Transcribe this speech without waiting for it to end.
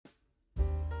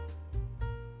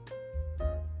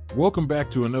Welcome back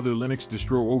to another Linux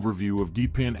distro overview of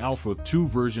Deepin Alpha2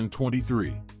 version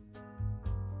 23.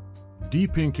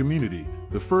 Deepin Community,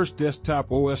 the first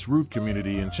desktop OS root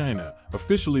community in China,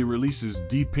 officially releases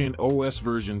DepinsOS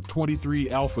version 23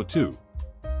 Alpha2.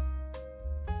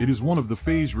 It is one of the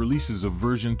phase releases of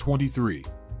version 23.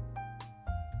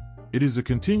 It is a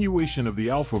continuation of the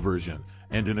alpha version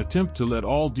and an attempt to let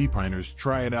all Deepiners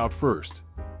try it out first.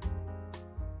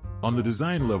 On the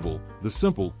design level, the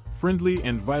simple, friendly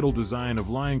and vital design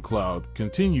of Line Cloud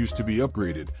continues to be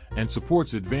upgraded and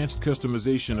supports advanced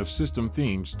customization of system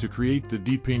themes to create the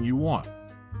Deepin you want.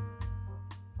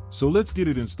 So let's get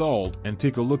it installed and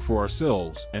take a look for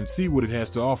ourselves and see what it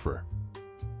has to offer.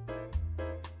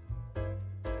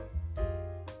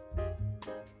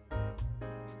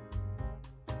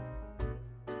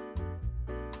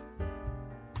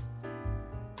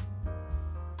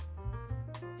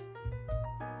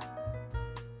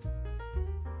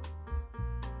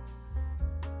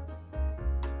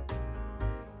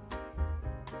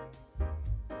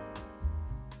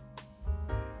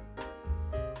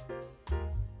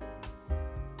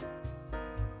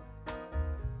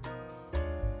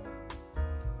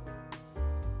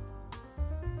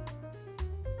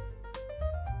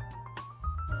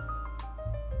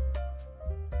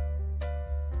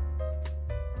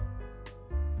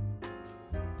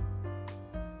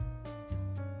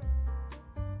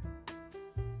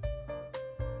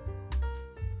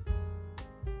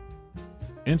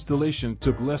 Installation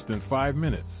took less than 5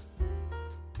 minutes.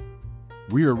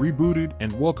 We are rebooted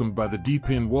and welcomed by the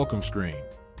Deepin welcome screen.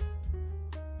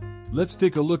 Let's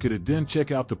take a look at it, then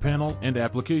check out the panel and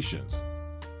applications.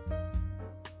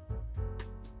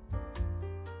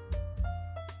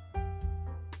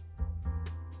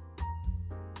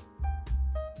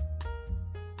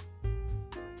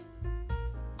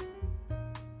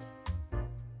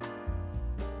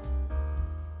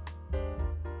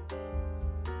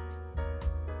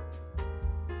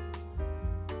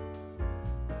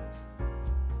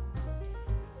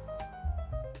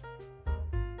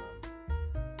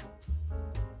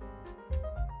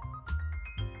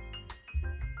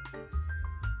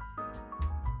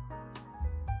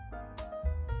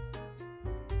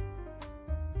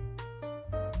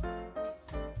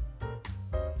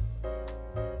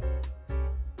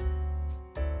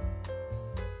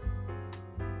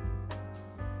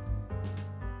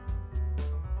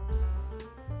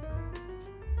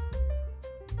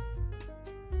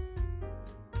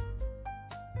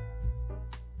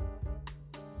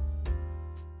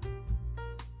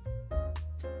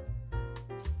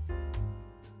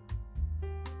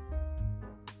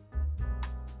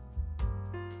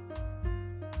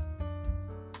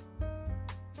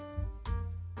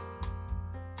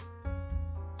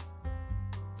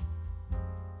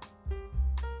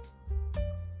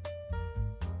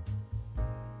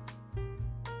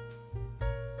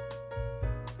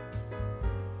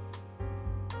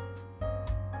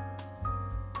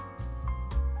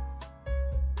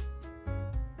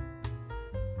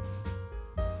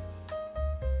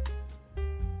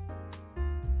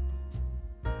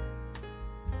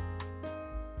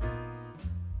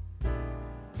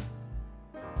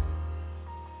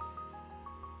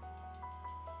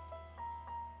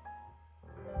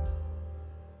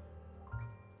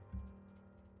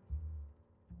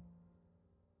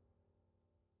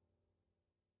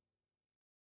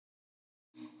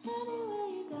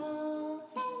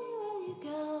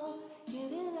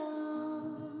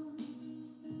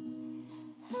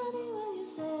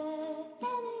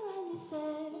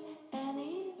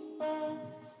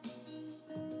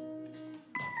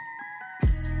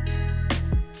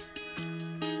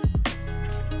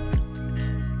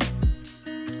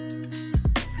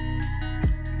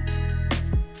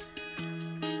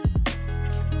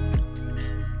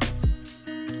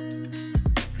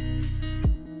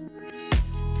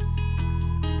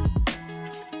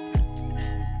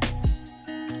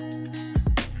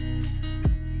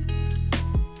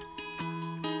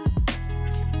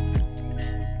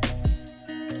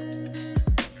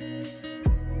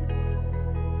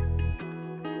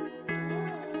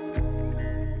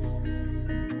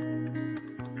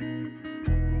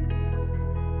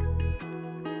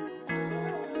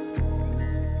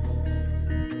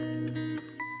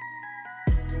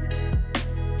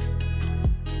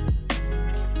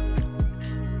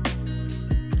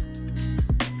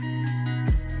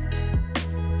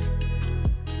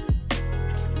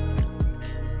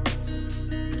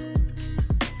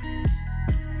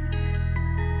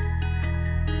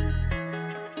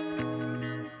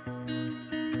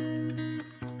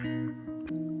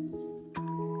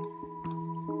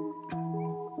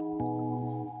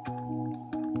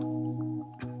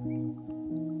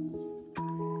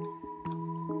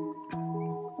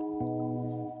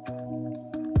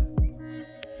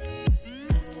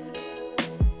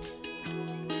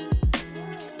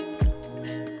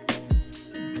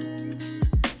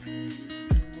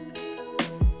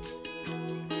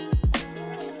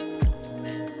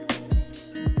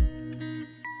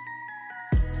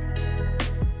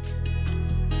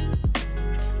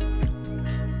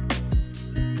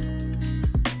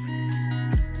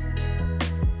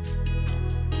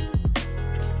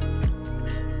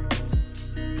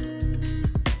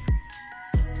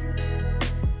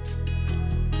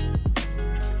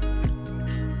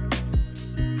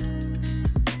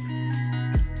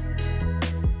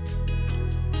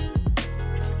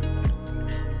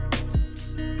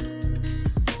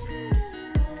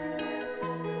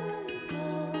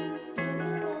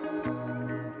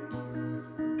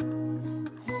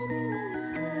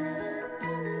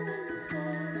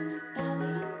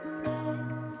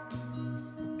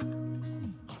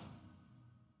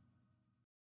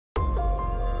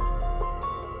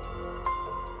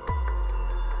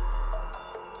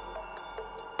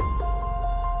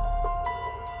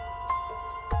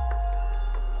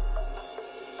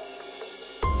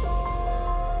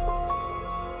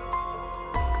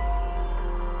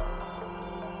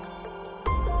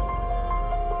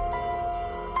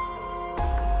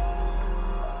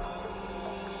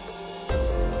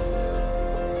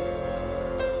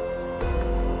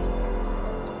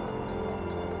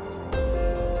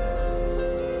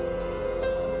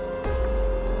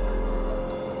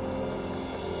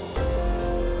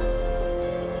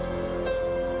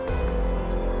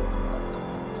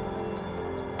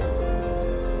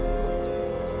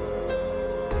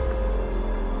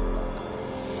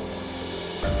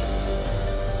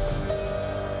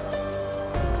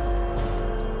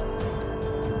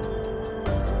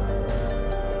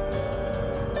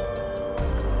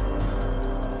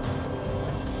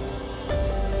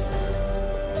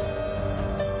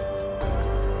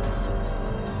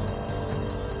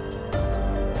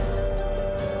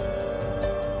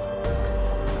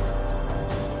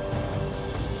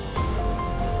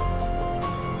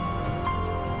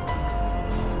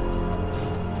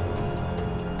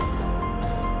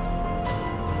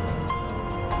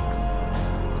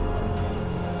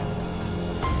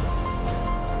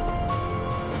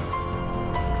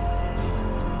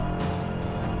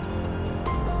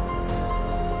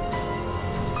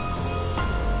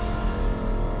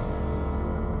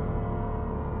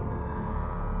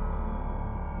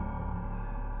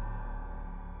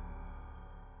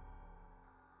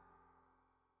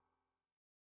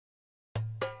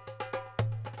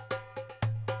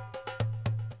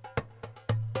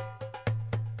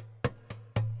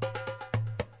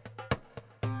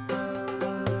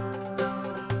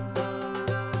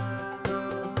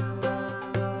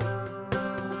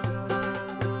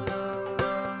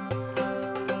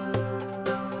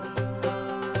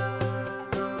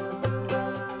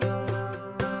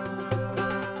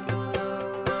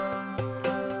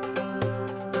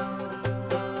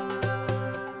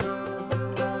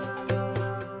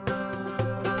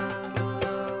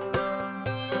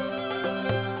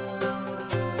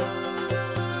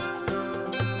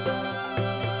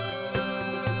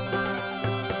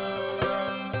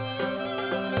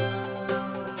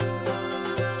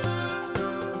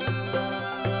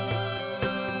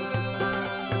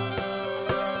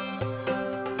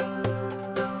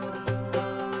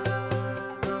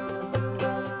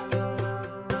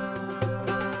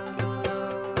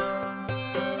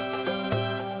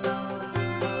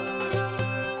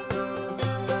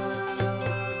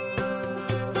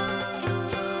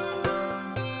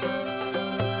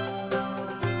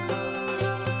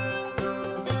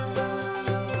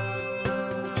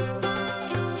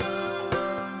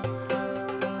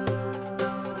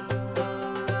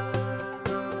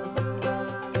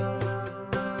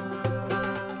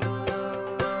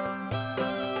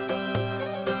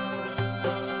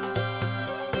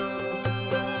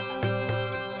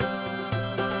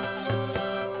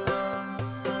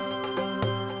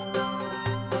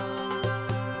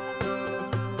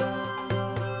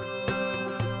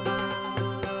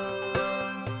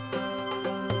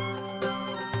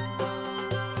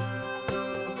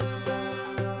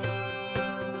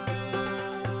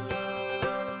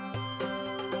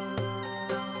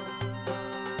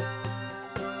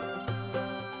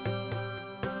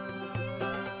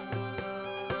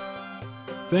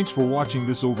 Thanks for watching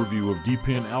this overview of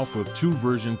Deepin Alpha 2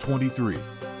 version 23.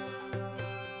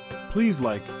 Please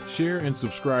like, share, and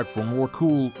subscribe for more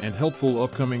cool and helpful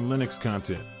upcoming Linux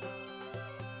content.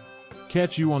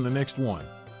 Catch you on the next one.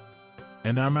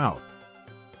 And I'm out.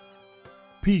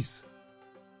 Peace.